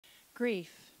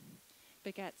Grief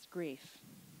begets grief.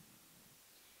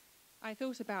 I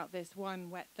thought about this one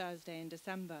wet Thursday in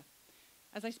December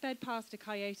as I sped past a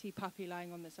coyote puppy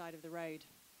lying on the side of the road.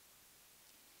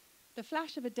 The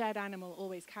flash of a dead animal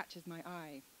always catches my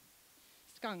eye.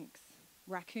 Skunks,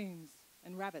 raccoons,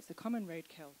 and rabbits are common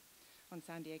roadkill on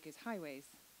San Diego's highways.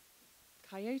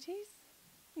 Coyotes?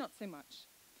 Not so much.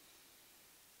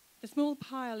 The small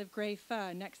pile of grey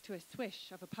fur next to a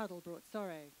swish of a puddle brought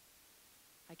sorrow.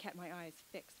 I kept my eyes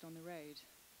fixed on the road.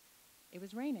 It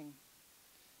was raining.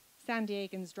 San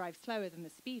Diegans drive slower than the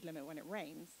speed limit when it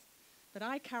rains, but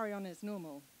I carry on as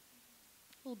normal,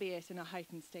 albeit in a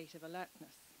heightened state of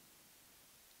alertness.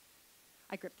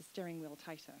 I gripped the steering wheel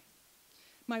tighter.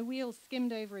 My wheels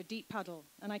skimmed over a deep puddle,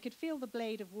 and I could feel the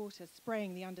blade of water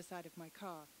spraying the underside of my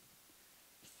car.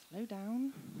 Slow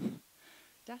down.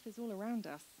 Death is all around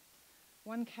us.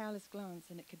 One careless glance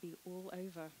and it could be all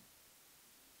over.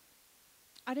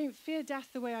 I don't fear death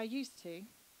the way I used to.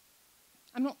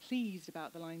 I'm not pleased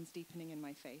about the lines deepening in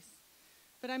my face,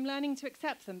 but I'm learning to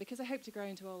accept them because I hope to grow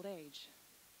into old age.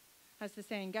 As the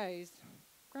saying goes,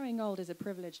 growing old is a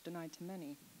privilege denied to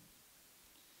many.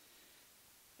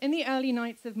 In the early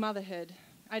nights of motherhood,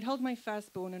 I'd hold my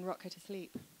firstborn and rock her to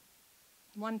sleep.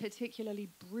 One particularly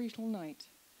brutal night,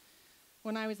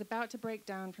 when I was about to break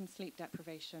down from sleep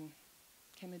deprivation,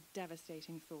 came a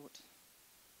devastating thought.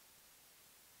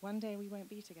 One day we won't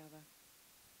be together.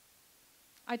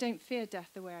 I don't fear death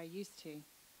the way I used to,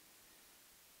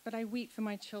 but I weep for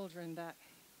my children that,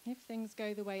 if things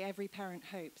go the way every parent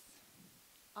hopes,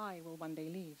 I will one day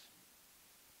leave.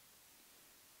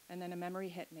 And then a memory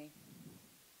hit me.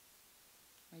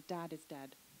 My dad is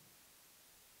dead.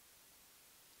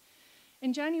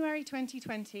 In January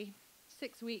 2020,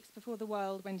 6 weeks before the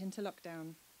world went into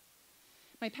lockdown,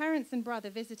 my parents and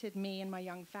brother visited me and my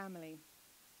young family.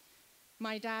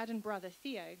 My dad and brother,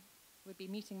 Theo, would be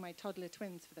meeting my toddler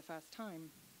twins for the first time.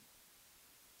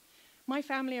 My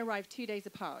family arrived 2 days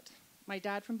apart. My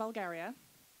dad from Bulgaria,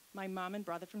 my mum and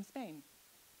brother from Spain.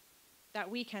 That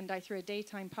weekend, I threw a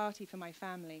daytime party for my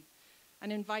family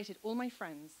and invited all my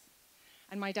friends,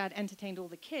 and my dad entertained all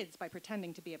the kids by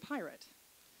pretending to be a pirate.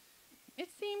 It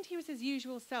seemed he was his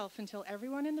usual self until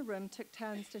everyone in the room took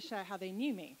turns to share how they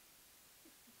knew me.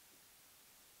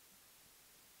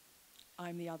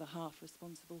 I'm the other half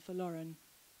responsible for Lauren.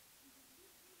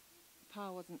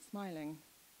 Pa wasn't smiling.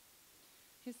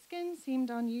 His skin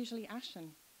seemed unusually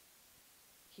ashen.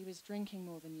 He was drinking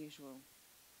more than usual.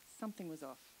 Something was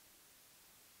off.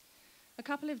 A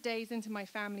couple of days into my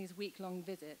family's week-long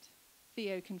visit,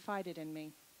 Theo confided in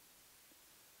me.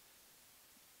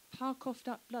 Pa coughed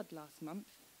up blood last month,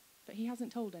 but he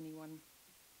hasn't told anyone.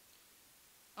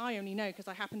 I only know because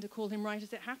I happened to call him right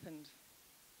as it happened.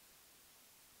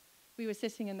 We were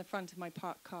sitting in the front of my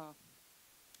parked car.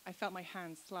 I felt my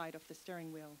hands slide off the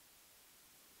steering wheel.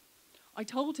 I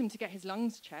told him to get his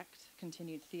lungs checked,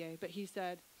 continued Theo, but he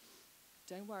said,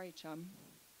 "Don't worry, chum.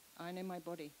 I know my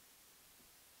body."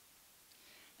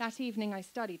 That evening, I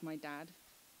studied my dad.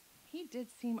 He did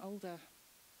seem older,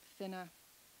 thinner,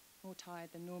 more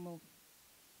tired than normal.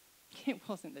 It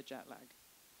wasn't the jet lag.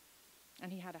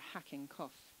 And he had a hacking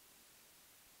cough.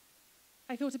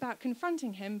 I thought about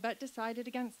confronting him, but decided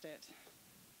against it.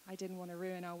 I didn't want to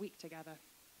ruin our week together.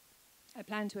 I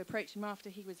planned to approach him after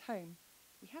he was home.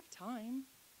 We have time.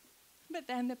 But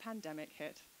then the pandemic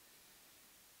hit.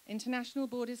 International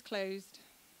borders closed.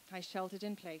 I sheltered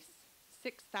in place,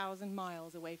 6,000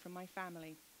 miles away from my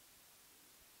family.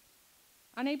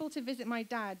 Unable to visit my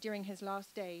dad during his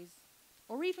last days,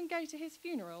 or even go to his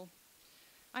funeral,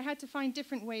 I had to find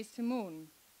different ways to mourn.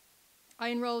 I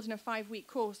enrolled in a 5-week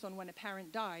course on when a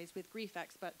parent dies with grief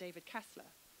expert David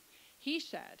Kessler. He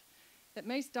shared that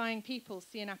most dying people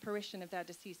see an apparition of their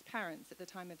deceased parents at the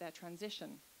time of their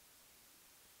transition.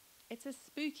 It's a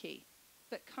spooky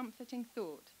but comforting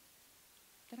thought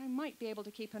that I might be able to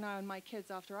keep an eye on my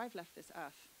kids after I've left this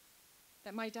earth,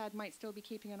 that my dad might still be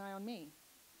keeping an eye on me,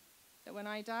 that when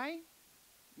I die,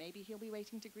 maybe he'll be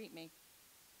waiting to greet me.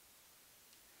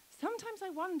 Sometimes I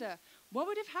wonder what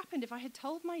would have happened if I had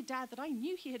told my dad that I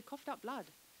knew he had coughed up blood.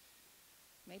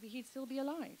 Maybe he'd still be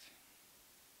alive.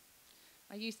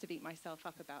 I used to beat myself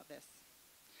up about this.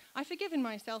 I've forgiven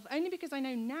myself only because I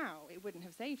know now it wouldn't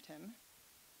have saved him.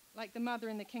 Like the mother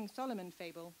in the King Solomon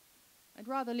fable, I'd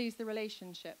rather lose the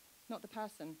relationship, not the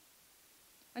person.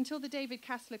 Until the David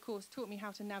Kessler course taught me how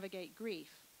to navigate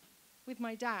grief. With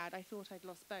my dad, I thought I'd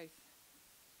lost both.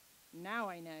 Now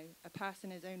I know a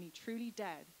person is only truly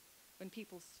dead when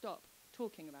people stop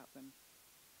talking about them.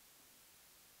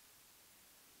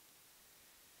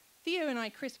 Theo and I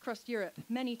crisscrossed Europe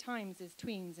many times as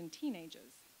tweens and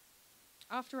teenagers.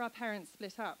 After our parents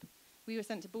split up, we were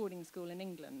sent to boarding school in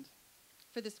England.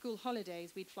 For the school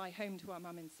holidays, we'd fly home to our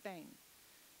mum in Spain,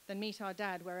 then meet our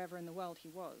dad wherever in the world he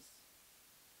was.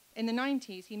 In the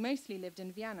 90s, he mostly lived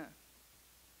in Vienna.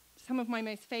 Some of my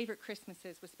most favourite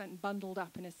Christmases were spent bundled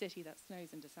up in a city that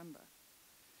snows in December.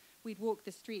 We'd walk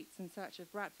the streets in search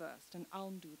of bratwurst and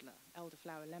Almdudler,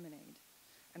 elderflower lemonade,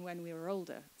 and when we were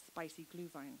older, spicy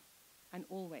glühwein, and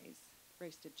always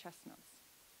roasted chestnuts.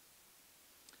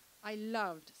 I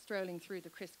loved strolling through the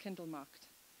Christkindlmarkt,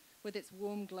 with its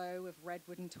warm glow of red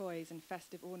wooden toys and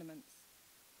festive ornaments.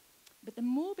 But the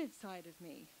morbid side of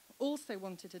me also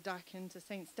wanted to duck into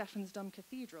St. Stephansdom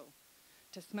Cathedral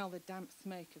to smell the damp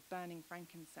smoke of burning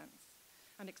frankincense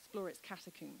and explore its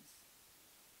catacombs.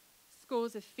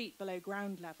 Scores of feet below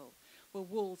ground level were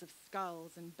walls of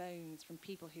skulls and bones from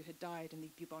people who had died in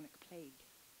the bubonic plague.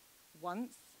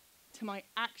 Once, to my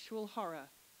actual horror,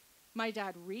 my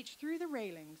dad reached through the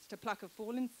railings to pluck a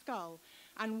fallen skull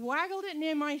and waggled it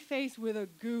near my face with a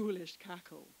ghoulish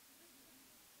cackle.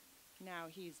 Now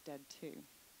he's dead too.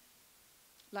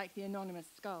 Like the anonymous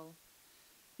skull,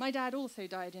 my dad also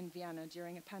died in Vienna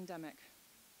during a pandemic,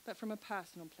 but from a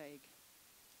personal plague,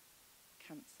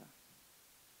 cancer.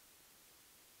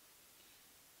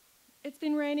 It's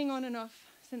been raining on and off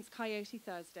since Coyote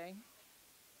Thursday.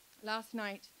 Last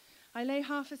night, I lay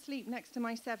half asleep next to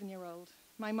my 7-year-old,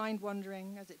 my mind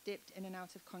wandering as it dipped in and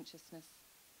out of consciousness.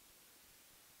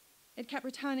 It kept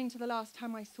returning to the last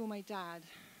time I saw my dad.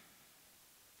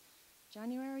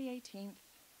 January 18th,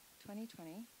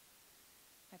 2020,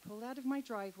 I pulled out of my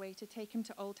driveway to take him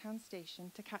to Old Town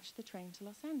Station to catch the train to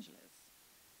Los Angeles.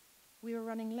 We were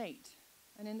running late,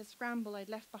 and in the scramble I'd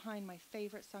left behind my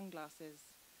favorite sunglasses,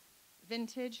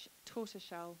 vintage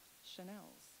tortoiseshell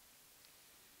Chanels.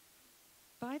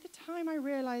 By the time I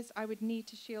realized I would need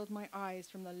to shield my eyes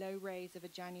from the low rays of a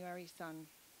January sun,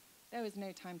 there was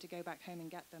no time to go back home and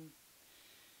get them.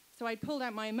 So I'd pulled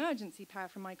out my emergency pair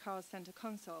from my car's center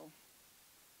console,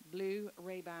 blue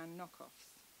Ray-Ban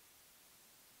knockoffs.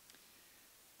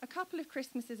 A couple of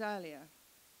Christmases earlier,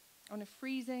 on a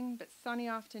freezing but sunny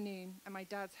afternoon at my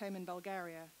dad's home in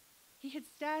Bulgaria, he had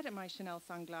stared at my Chanel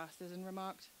sunglasses and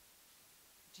remarked,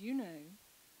 "Do you know,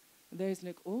 those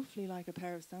look awfully like a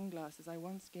pair of sunglasses I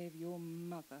once gave your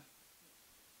mother."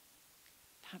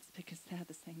 "That's because they're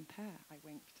the same pair," I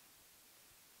winked.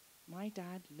 My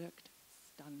dad looked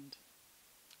stunned.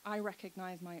 I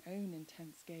recognized my own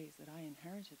intense gaze that I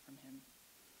inherited from him.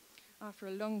 After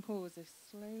a long pause of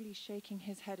slowly shaking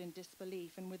his head in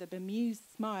disbelief and with a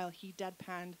bemused smile, he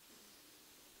deadpanned,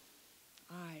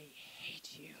 "I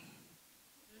hate you."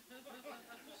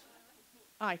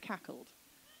 I cackled.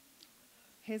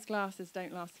 His glasses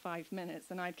don't last 5 minutes,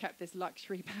 and I'd kept this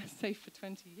luxury pair safe for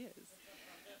 20 years.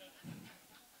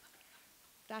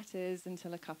 That is,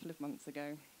 until a couple of months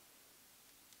ago.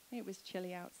 It was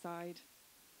chilly outside.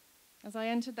 As I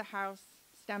entered the house,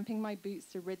 stamping my boots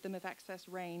to rid them of excess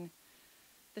rain,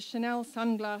 the Chanel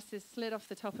sunglasses slid off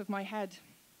the top of my head.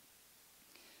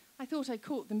 I thought I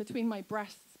caught them between my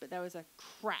breasts, but there was a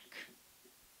crack.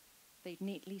 They'd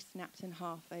neatly snapped in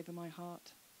half over my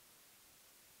heart.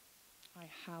 I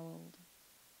howled.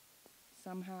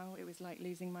 Somehow it was like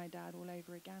losing my dad all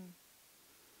over again.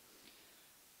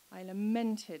 I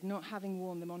lamented not having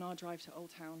worn them on our drive to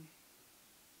Old Town.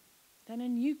 Then a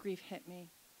new grief hit me.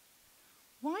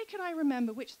 Why could I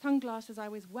remember which sunglasses I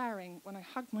was wearing when I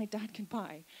hugged my dad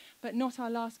goodbye, but not our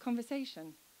last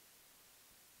conversation?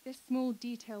 This small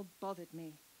detail bothered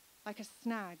me, like a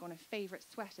snag on a favorite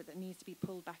sweater that needs to be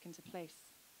pulled back into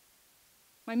place.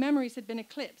 My memories had been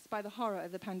eclipsed by the horror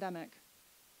of the pandemic.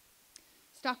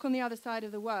 Stuck on the other side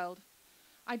of the world,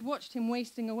 I'd watched him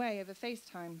wasting away over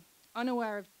FaceTime,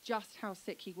 unaware of just how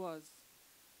sick he was.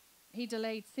 He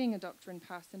delayed seeing a doctor in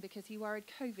person because he worried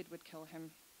COVID would kill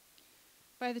him.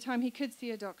 By the time he could see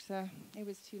a doctor, it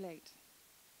was too late.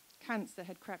 Cancer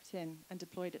had crept in and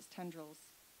deployed its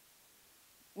tendrils.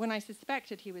 When I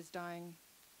suspected he was dying,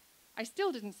 I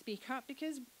still didn't speak up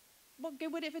because what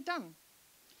good would it have done?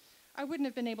 I wouldn't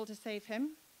have been able to save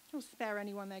him or spare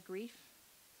anyone their grief.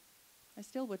 I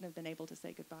still wouldn't have been able to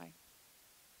say goodbye.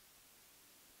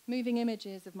 Moving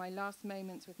images of my last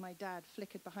moments with my dad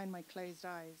flickered behind my closed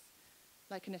eyes,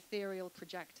 like an ethereal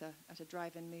projector at a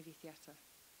drive-in movie theater.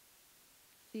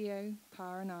 Theo,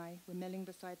 Pa, and I were milling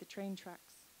beside the train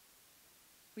tracks.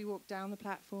 We walked down the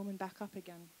platform and back up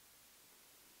again.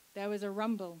 There was a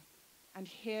rumble, and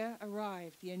here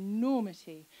arrived the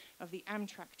enormity of the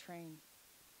Amtrak train,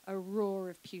 a roar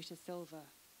of pewter silver,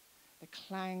 the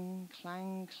clang,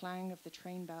 clang, clang of the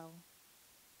train bell,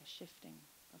 the shifting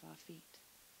of our feet.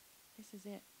 This is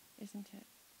it, isn't it?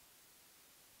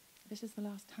 This is the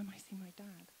last time I see my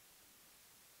dad.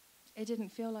 It didn't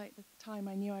feel like the time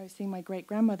I knew I was seeing my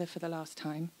great-grandmother for the last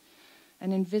time,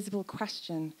 an invisible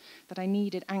question that I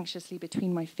kneaded anxiously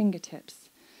between my fingertips.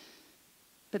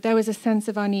 But there was a sense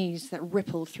of unease that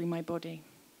rippled through my body.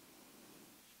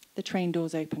 The train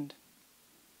doors opened.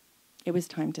 It was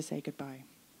time to say goodbye.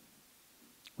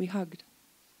 We hugged.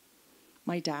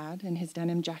 My dad in his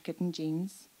denim jacket and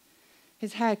jeans,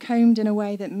 his hair combed in a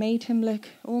way that made him look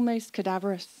almost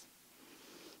cadaverous.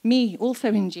 Me, also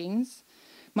in jeans,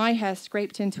 my hair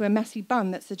scraped into a messy bun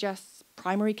that suggests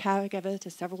primary caregiver to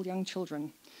several young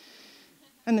children,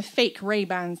 and the fake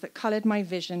Ray-Bans that coloured my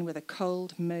vision with a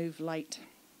cold mauve light.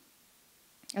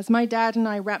 As my dad and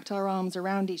I wrapped our arms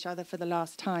around each other for the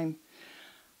last time,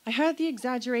 I heard the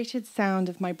exaggerated sound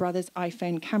of my brother's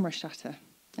iPhone camera shutter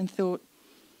and thought,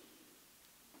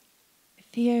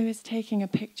 Theo is taking a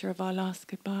picture of our last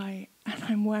goodbye, and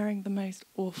I'm wearing the most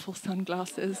awful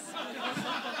sunglasses.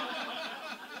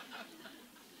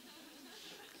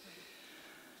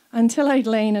 Until I'd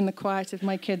lain in the quiet of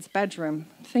my kid's bedroom,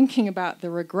 thinking about the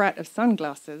regret of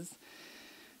sunglasses,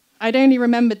 I'd only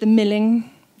remembered the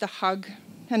milling, the hug,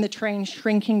 and the train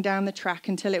shrinking down the track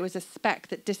until it was a speck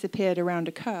that disappeared around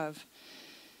a curve.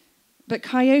 But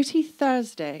Coyote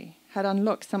Thursday had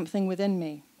unlocked something within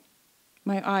me.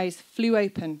 My eyes flew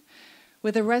open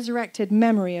with a resurrected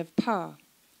memory of Pa,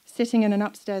 sitting in an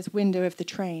upstairs window of the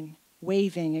train,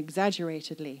 waving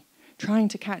exaggeratedly, trying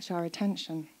to catch our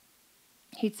attention.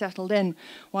 He'd settled in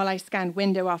while I scanned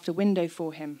window after window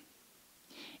for him.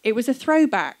 It was a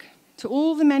throwback to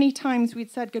all the many times we'd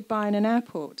said goodbye in an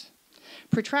airport,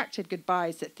 protracted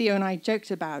goodbyes that Theo and I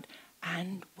joked about,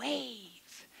 and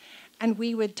wave. And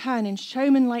we would turn in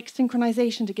showman-like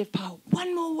synchronization to give Pa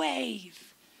one more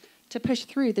wave, to push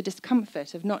through the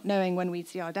discomfort of not knowing when we'd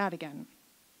see our dad again.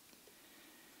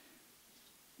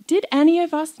 Did any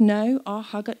of us know our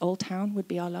hug at Old Town would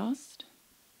be our last?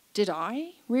 Did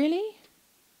I, really?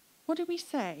 What did we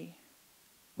say?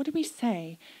 What did we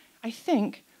say? I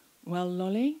think, well,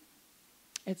 Lolly,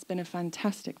 it's been a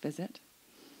fantastic visit.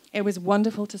 It was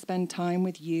wonderful to spend time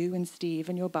with you and Steve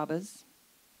and your bubbas.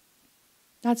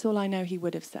 That's all I know he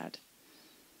would have said.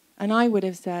 And I would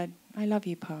have said, I love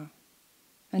you, Pa.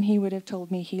 And he would have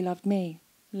told me he loved me.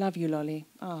 Love you, Lolly.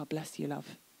 Ah, bless you,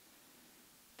 love.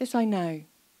 This I know,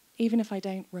 even if I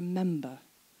don't remember.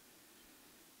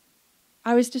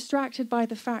 I was distracted by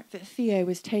the fact that Theo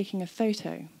was taking a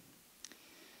photo.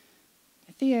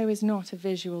 Theo is not a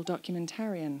visual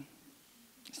documentarian,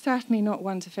 certainly not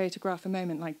one to photograph a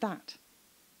moment like that.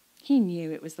 He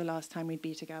knew it was the last time we'd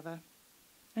be together,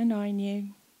 and I knew,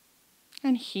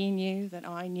 and he knew that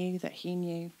I knew that he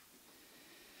knew.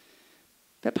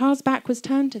 But Pa's back was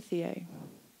turned to Theo.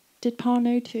 Did Pa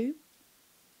know too?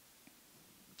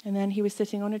 And then he was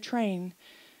sitting on a train,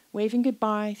 waving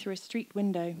goodbye through a street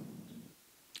window.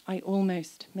 I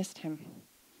almost missed him.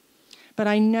 But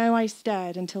I know I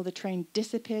stared until the train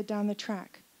disappeared down the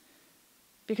track,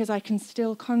 because I can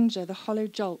still conjure the hollow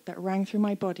jolt that rang through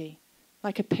my body,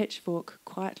 like a pitchfork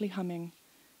quietly humming.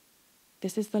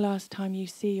 This is the last time you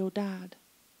see your dad.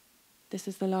 This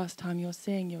is the last time you're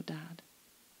seeing your dad.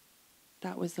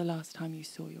 That was the last time you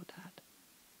saw your dad.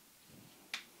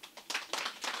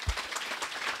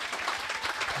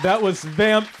 That was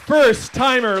Vamp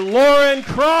first-timer Lauren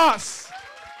Cross.